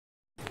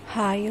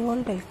Hi all,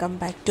 welcome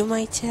back to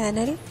my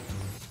channel.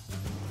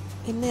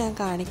 ഇന്ന് ഞാൻ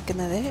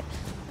കാണിക്കുന്നത്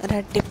ഒരു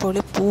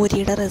അടിപൊളി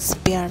പൂരിയുടെ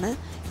റെസിപ്പിയാണ്.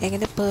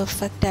 എങ്ങനെ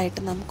പെർഫെക്റ്റ്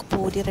ആയിട്ട് നമുക്ക്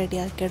പൂരി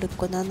റെഡിയാക്കി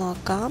എടുക്കുന്നത്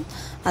നോക്കാം.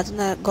 അത്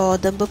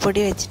ഗോതമ്പ്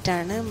പൊടി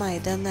വെച്ചിട്ടാണ്,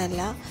 മൈദ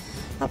ഒന്നുമല്ല.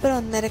 അപ്പോൾ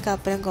 1.5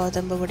 കപ്പ്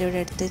ഗോതമ്പ് പൊടി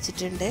ഇവിടെ എടുത്ത്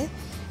വെച്ചിട്ടുണ്ട്.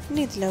 ഇനി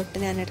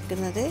ഇതിലോട്ട് ഞാൻ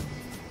എടുക്കുന്നത്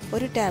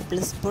 1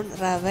 ടേബിൾ സ്പൂൺ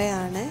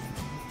റവയാണ്.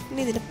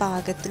 ഇനി ഇതിന്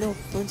പാകത്തിന്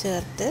ഉപ്പും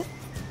ചേർത്ത്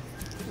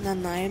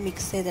നന്നായി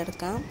മിക്സ്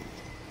ചെയ്തെടുക്കാം.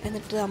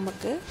 എന്നിട്ട്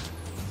നമുക്ക്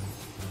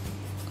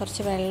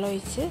കുറച്ച് വെള്ളം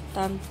ഒഴിച്ച്,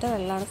 തണുത്ത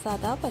വെള്ളമാണ്,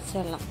 സാധാ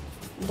പച്ചവെള്ളം,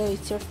 ഇത്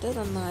ഒഴിച്ചെടുത്ത്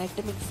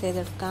നന്നായിട്ട് മിക്സ്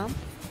ചെയ്തെടുക്കാം.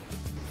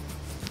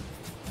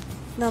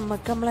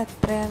 നമ്മൾ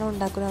എത്രയാണോ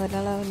ഉണ്ടാക്കുന്നത്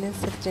അതിനുള്ള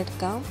അളവിനനുസരിച്ച്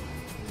എടുക്കാം.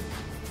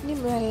 ഇനി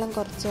വെള്ളം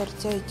കുറച്ച്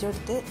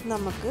ഒഴിച്ചെടുത്ത്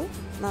നമുക്ക്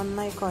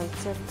നന്നായി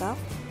കുഴച്ചെടുക്കാം.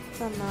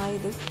 നന്നായി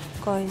ഇത്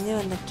കുഴഞ്ഞ്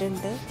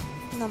വന്നിട്ടുണ്ട്.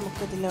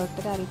 നമുക്കിതിലോട്ട്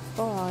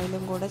ഒരല്പം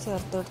ഓയിലും കൂടെ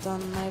ചേർത്ത് കൊടുത്ത്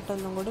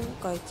നന്നായിട്ടൊന്നും കൂടി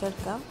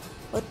കുഴച്ചെടുക്കാം.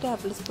 1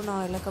 ടേബിൾ സ്പൂൺ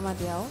ഓയിലൊക്കെ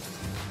മതിയാവും.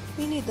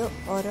 ഇനി ഇത്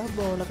ഓരോ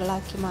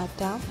ബോളുകളാക്കി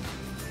മാറ്റാം.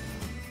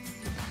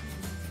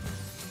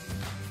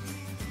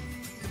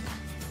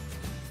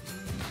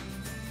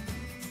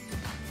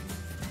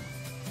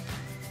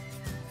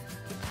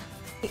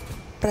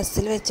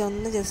 പ്രസ്സിൽ വെച്ച്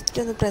ജസ്റ്റ്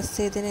ഒന്ന് പ്രസ്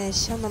ചെയ്തതിന്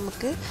ശേഷം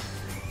നമുക്ക്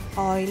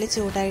ഓയിൽ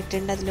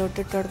ചൂടായിട്ടുണ്ട്, അതിലോട്ട്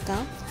ഇട്ട്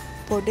കൊടുക്കാം.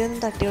 പൊടിയൊന്നും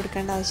തട്ടി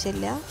കൊടുക്കേണ്ട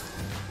ആവശ്യമില്ല.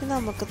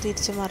 നമുക്ക്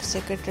തിരിച്ച്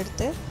മറിച്ചൊക്കെ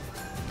ഇട്ടെടുത്ത്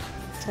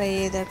ഫ്രൈ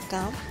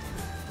ചെയ്തെടുക്കാം.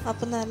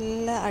 അപ്പോൾ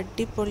നല്ല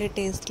അടിപൊളി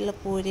ടേസ്റ്റുള്ള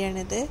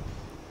പൂരിയാണിത്.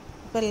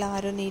 അപ്പോൾ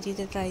എല്ലാവരും ഈ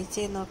രീതി ട്രൈ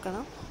ചെയ്ത്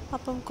നോക്കണം.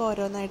 അപ്പം നമുക്ക്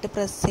ഓരോന്നായിട്ട്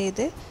പ്രസ്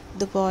ചെയ്ത്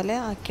ഇതുപോലെ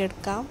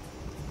ആക്കിയെടുക്കാം.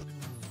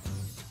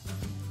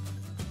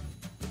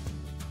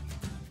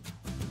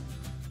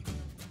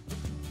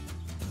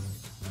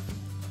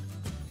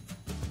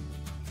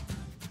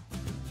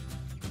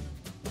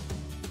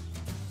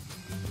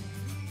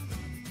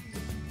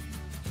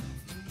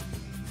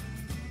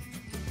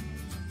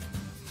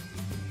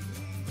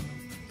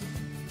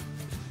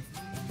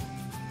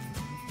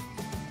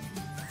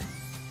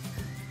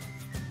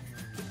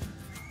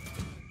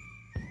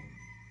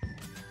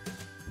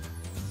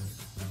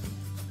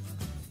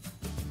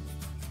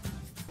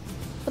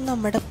 അപ്പം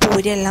നമ്മുടെ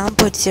പൂരി എല്ലാം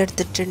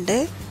പൊരിച്ചെടുത്തിട്ടുണ്ട്.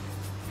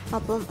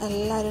 അപ്പം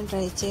എല്ലാവരും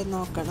ട്രൈ ചെയ്ത്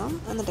നോക്കണം.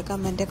 എന്നിട്ട്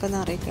കമൻറ്റൊക്കെ ഒന്ന്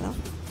അറിയിക്കണം.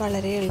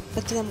 വളരെ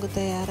എളുപ്പത്തിൽ നമുക്ക്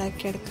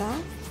തയ്യാറാക്കിയെടുക്കാം.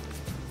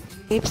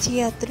 സബ്സ്ക്രൈബ്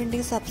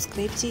ചെയ്യാത്തവരുണ്ടെങ്കിൽ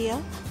സബ്സ്ക്രൈബ് ചെയ്യുക.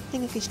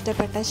 നിങ്ങൾക്ക്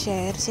ഇഷ്ടപ്പെട്ടാൽ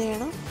ഷെയർ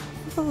ചെയ്യണം.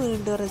 അപ്പോൾ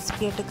വീണ്ടും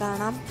റെസിപ്പി ആയിട്ട്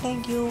കാണാം.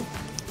 Thank you.